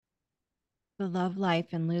The Love Life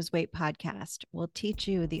and Lose Weight podcast will teach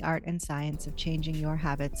you the art and science of changing your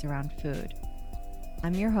habits around food.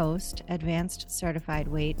 I'm your host, advanced certified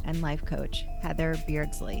weight and life coach, Heather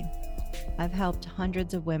Beardsley. I've helped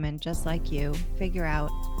hundreds of women just like you figure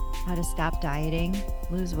out how to stop dieting,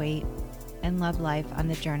 lose weight, and love life on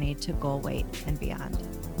the journey to goal weight and beyond.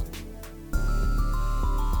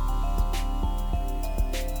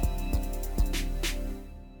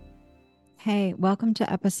 Hey, welcome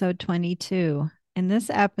to episode 22. In this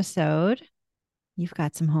episode, you've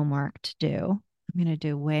got some homework to do. I'm going to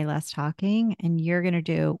do way less talking and you're going to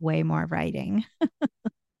do way more writing.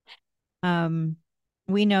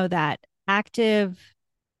 We know that active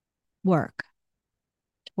work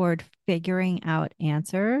toward figuring out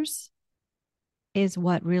answers is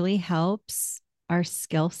what really helps our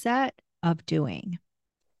skill set of doing.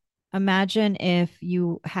 Imagine if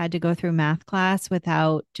you had to go through math class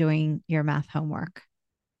without doing your math homework.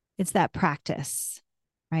 It's that practice,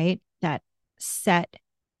 right? That set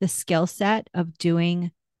the skill set of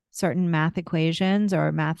doing certain math equations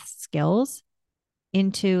or math skills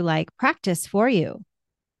into like practice for you.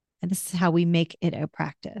 And this is how we make it a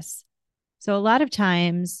practice. So a lot of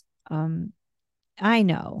times, I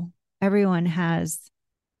know everyone has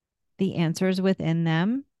the answers within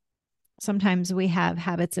them. Sometimes we have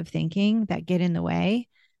habits of thinking that get in the way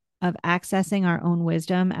of accessing our own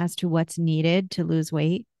wisdom as to what's needed to lose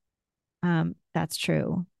weight. That's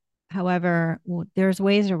true. However, there's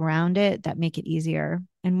ways around it that make it easier.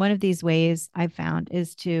 And one of these ways I've found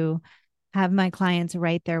is to have my clients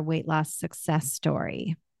write their weight loss success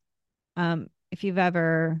story. If you've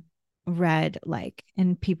ever read like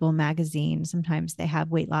in People magazine, sometimes they have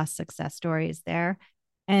weight loss success stories there,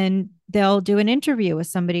 and they'll do an interview with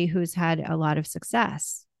somebody who's had a lot of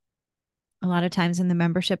success. A lot of times in the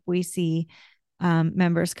membership, we see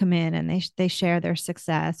members come in and they share their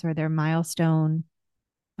success or their milestone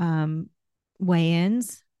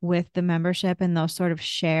weigh-ins with the membership, and they'll sort of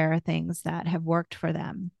share things that have worked for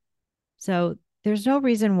them. So there's no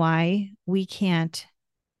reason why we can't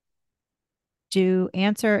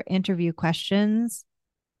answer interview questions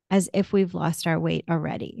as if we've lost our weight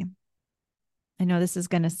already. I know this is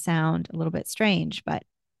going to sound a little bit strange, but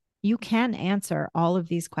you can answer all of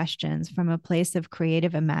these questions from a place of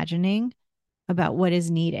creative imagining about what is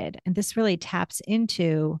needed. And this really taps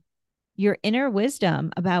into your inner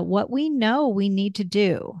wisdom about what we know we need to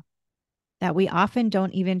do that we often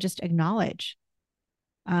don't even just acknowledge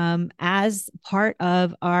as part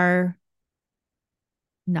of our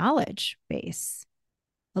knowledge base.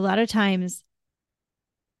 A lot of times,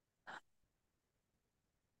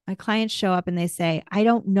 my clients show up and they say, I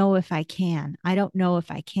don't know if I can. I don't know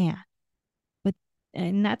if I can.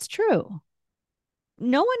 And that's true.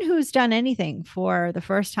 No one who's done anything for the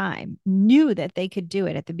first time knew that they could do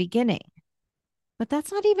it at the beginning. But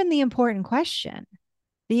that's not even the important question.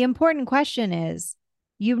 The important question is,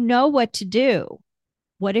 you know what to do.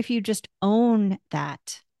 What if you just own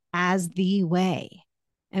that as the way?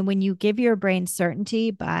 And when you give your brain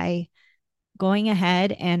certainty by going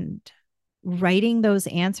ahead and writing those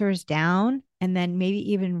answers down and then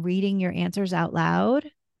maybe even reading your answers out loud,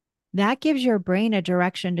 that gives your brain a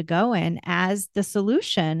direction to go in as the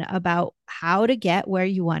solution about how to get where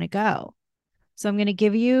you want to go. So I'm going to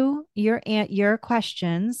give you your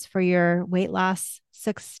questions for your weight loss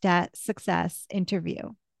success interview.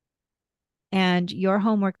 And your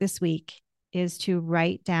homework this week is to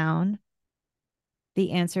write down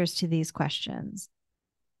the answers to these questions.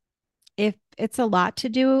 If it's a lot to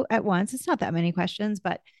do at once, it's not that many questions,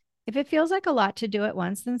 but if it feels like a lot to do at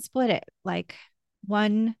once, then split it like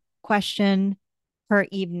one question per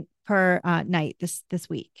night this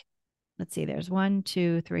week. Let's see, there's 1,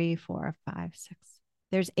 2, 3, 4, 5, 6.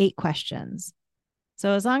 There's 8 questions.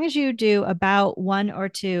 So as long as you do about 1 or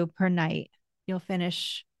 2 per night, you'll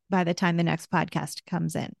finish by the time the next podcast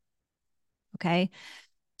comes in. Okay.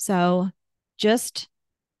 So just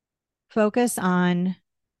focus on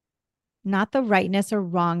not the rightness or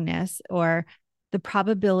wrongness or the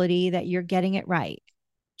probability that you're getting it right.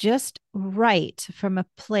 Just write from a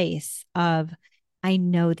place of, I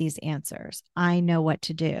know these answers. I know what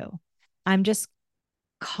to do. I'm just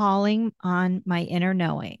calling on my inner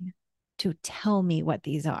knowing to tell me what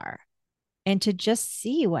these are and to just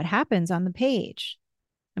see what happens on the page.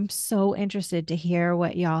 I'm so interested to hear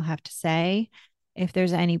what y'all have to say. If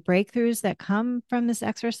there's any breakthroughs that come from this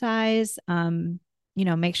exercise,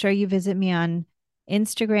 make sure you visit me on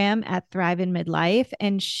Instagram at Thrive in Midlife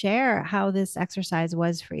and share how this exercise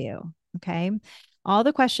was for you. Okay. All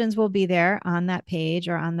the questions will be there on that page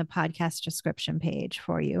or on the podcast description page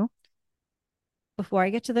for you. Before I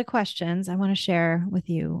get to the questions, I want to share with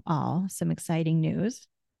you all some exciting news.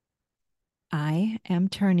 I am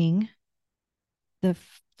turning the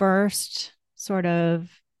first sort of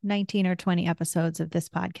 19 or 20 episodes of this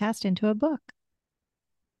podcast into a book.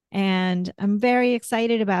 And I'm very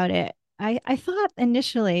excited about it. I thought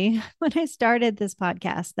initially when I started this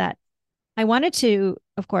podcast that I wanted to,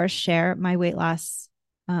 of course, share my weight loss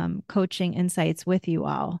coaching insights with you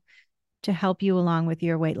all to help you along with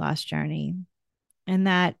your weight loss journey. And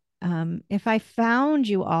that if I found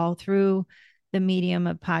you all through the medium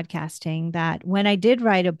of podcasting, that when I did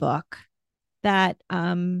write a book, that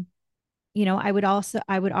I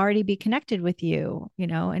would already be connected with you,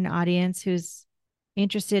 an audience who's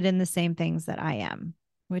interested in the same things that I am,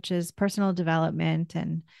 which is personal development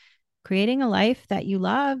and creating a life that you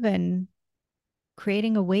love and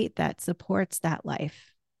creating a weight that supports that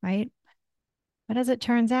life, right? But as it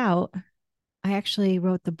turns out, I actually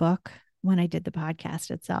wrote the book when I did the podcast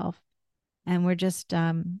itself. And we're just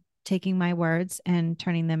taking my words and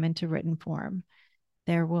turning them into written form.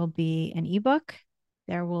 There will be an ebook.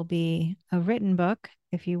 There will be a written book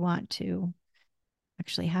if you want to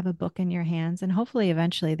actually have a book in your hands. And hopefully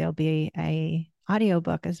eventually there'll be a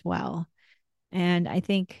audiobook as well. And I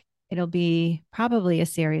think it'll be probably a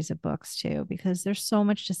series of books too, because there's so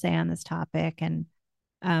much to say on this topic. And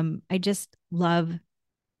I just love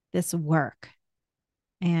this work.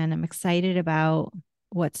 And I'm excited about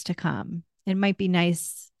what's to come. It might be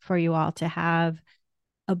nice for you all to have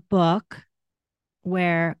a book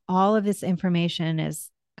where all of this information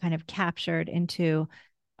is kind of captured into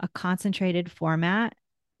a concentrated format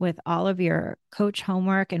with all of your coach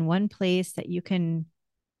homework in one place that you can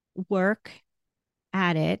work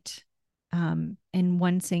at it in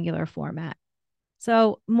one singular format.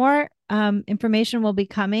 So, more information will be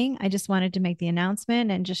coming. I just wanted to make the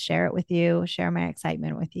announcement and just share it with you, share my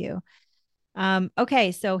excitement with you.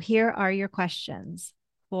 Okay, so here are your questions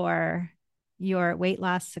for your weight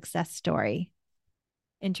loss success story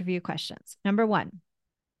interview questions. Number one,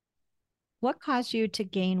 what caused you to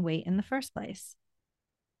gain weight in the first place?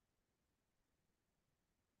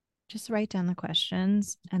 Just write down the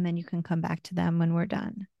questions and then you can come back to them when we're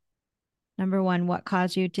done. Number one, what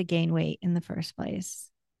caused you to gain weight in the first place?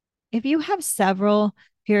 If you have several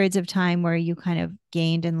periods of time where you kind of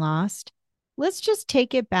gained and lost, let's just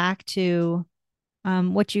take it back to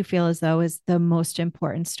what you feel as though is the most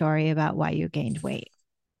important story about why you gained weight,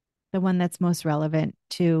 the one that's most relevant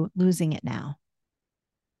to losing it now.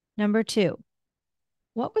 Number two,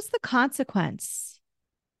 what was the consequence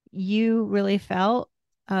you really felt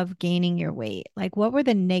of gaining your weight? Like, what were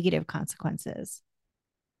the negative consequences?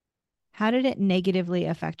 How did it negatively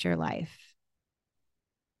affect your life?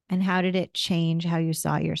 And how did it change how you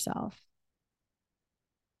saw yourself?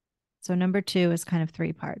 So, number two is kind of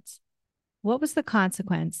three parts. What was the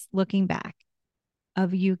consequence, looking back,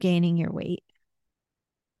 of you gaining your weight?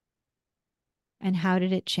 And how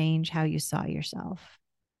did it change how you saw yourself?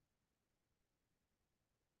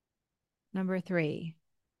 Number three,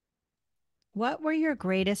 what were your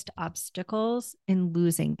greatest obstacles in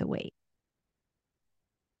losing the weight?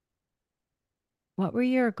 What were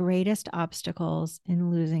your greatest obstacles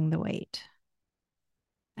in losing the weight?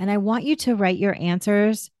 And I want you to write your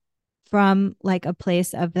answers from like a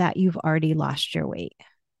place of that you've already lost your weight.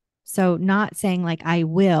 So, not saying like, I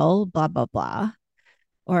will, blah, blah, blah,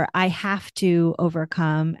 or I have to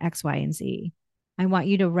overcome X, Y, and Z. I want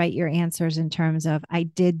you to write your answers in terms of, I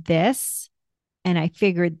did this and I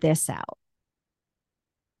figured this out,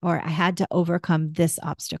 or I had to overcome this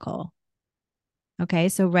obstacle. Okay.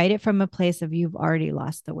 So, write it from a place of you've already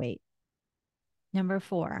lost the weight. Number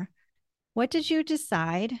four, what did you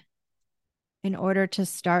decide in order to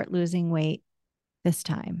start losing weight this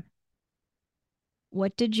time?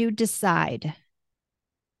 What did you decide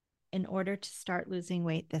in order to start losing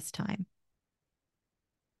weight this time?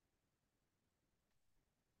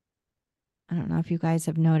 I don't know if you guys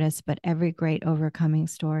have noticed, but every great overcoming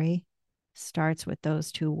story starts with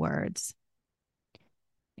those two words.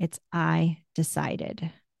 It's I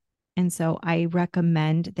decided. And so I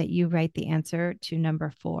recommend that you write the answer to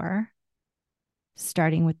number four,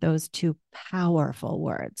 starting with those two powerful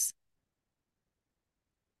words.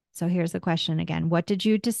 So here's the question again. What did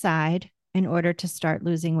you decide in order to start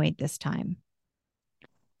losing weight this time?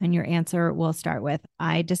 And your answer will start with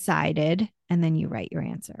I decided, and then you write your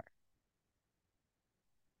answer.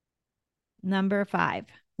 Number five,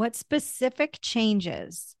 what specific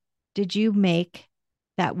changes did you make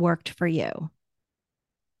that worked for you?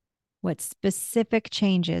 What specific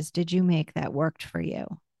changes did you make that worked for you?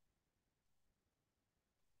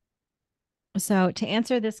 So, to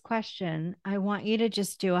answer this question, I want you to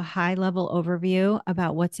just do a high level overview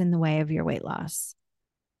about what's in the way of your weight loss.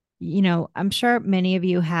 I'm sure many of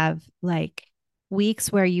you have like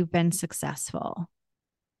weeks where you've been successful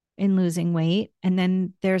in losing weight, and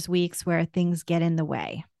then there's weeks where things get in the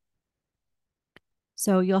way.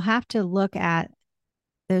 So, you'll have to look at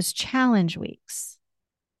those challenge weeks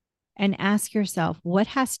and ask yourself, what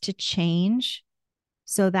has to change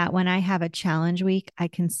so that when I have a challenge week, I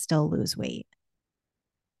can still lose weight?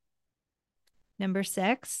 Number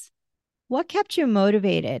 6, what kept you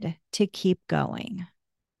motivated to keep going?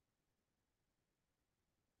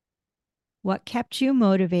 What kept you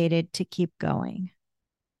motivated to keep going?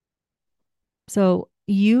 So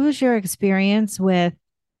use your experience with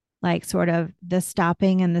like sort of the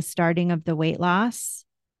stopping and the starting of the weight loss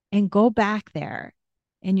and go back there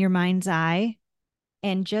in your mind's eye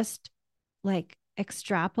and just like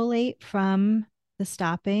extrapolate from the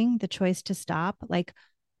stopping, the choice to stop. Like,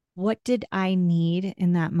 what did I need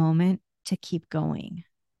in that moment to keep going?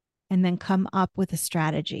 And then come up with a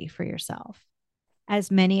strategy for yourself,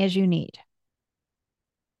 as many as you need.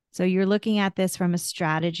 So you're looking at this from a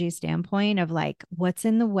strategy standpoint of like, what's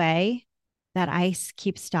in the way that I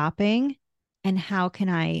keep stopping and how can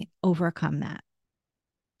I overcome that?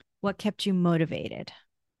 What kept you motivated?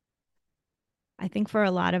 I think for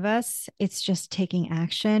a lot of us, it's just taking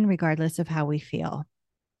action regardless of how we feel.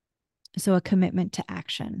 So a commitment to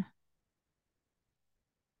action.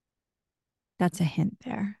 That's a hint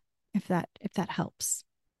there, if that helps.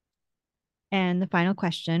 And the final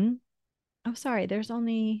question. Oh, sorry, there's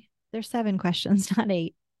 7 questions, not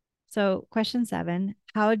 8. So, question 7,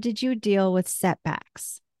 how did you deal with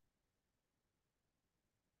setbacks?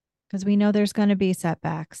 Because we know there's going to be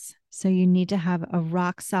setbacks. So, you need to have a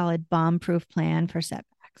rock solid bomb proof plan for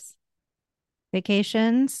setbacks.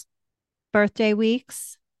 Vacations, birthday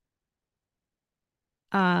weeks,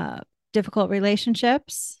 difficult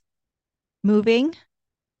relationships, moving,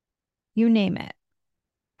 you name it.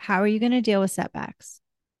 How are you going to deal with setbacks?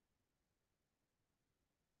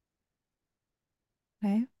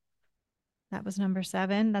 Okay. That was number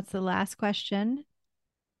 7. That's the last question.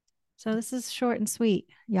 So this is short and sweet,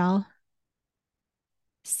 y'all.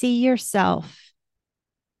 See yourself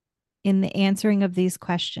in the answering of these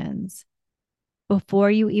questions before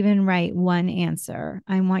you even write one answer.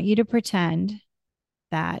 I want you to pretend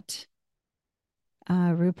that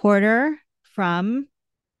a reporter from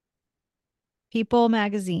People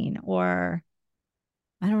magazine, or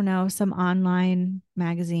I don't know, some online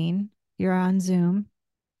magazine, you're on Zoom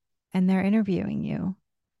and they're interviewing you.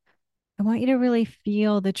 I want you to really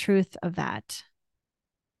feel the truth of that.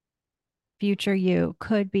 Future you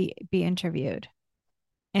could be interviewed.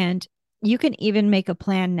 And you can even make a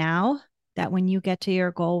plan now that when you get to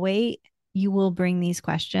your goal weight, you will bring these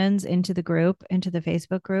questions into the group, into the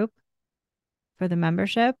Facebook group for the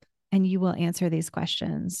membership, and you will answer these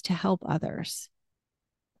questions to help others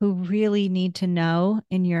who really need to know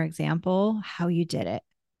in your example how you did it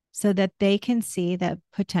so that they can see the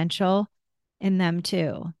potential in them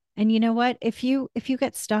too. And you know what? If you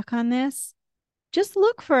get stuck on this, just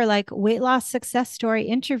look for like weight loss success story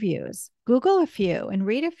interviews. Google a few and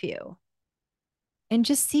read a few and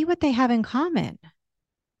just see what they have in common.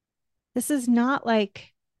 This is not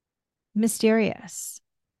like mysterious.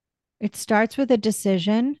 It starts with a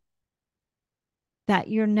decision that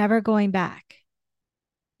you're never going back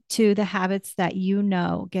to the habits that you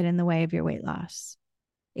know get in the way of your weight loss.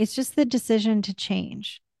 It's just the decision to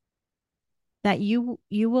change, that you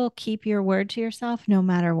will keep your word to yourself no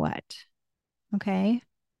matter what. Okay?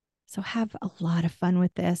 So have a lot of fun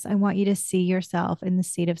with this. I want you to see yourself in the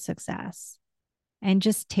seat of success and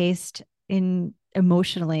just taste in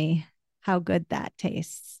emotionally how good that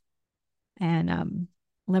tastes. And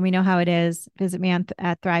let me know how it is. Visit me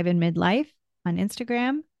at Thrive in Midlife on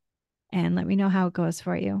Instagram and let me know how it goes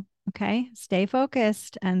for you. Okay. Stay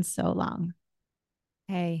focused and so long.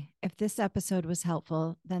 Hey, if this episode was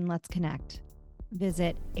helpful, then let's connect.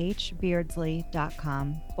 Visit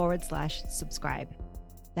hbeardsley.com/subscribe.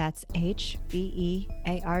 That's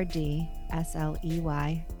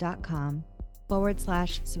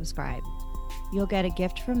HBEARDSLEY.com/subscribe. You'll get a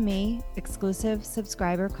gift from me, exclusive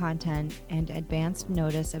subscriber content, and advanced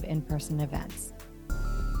notice of in-person events.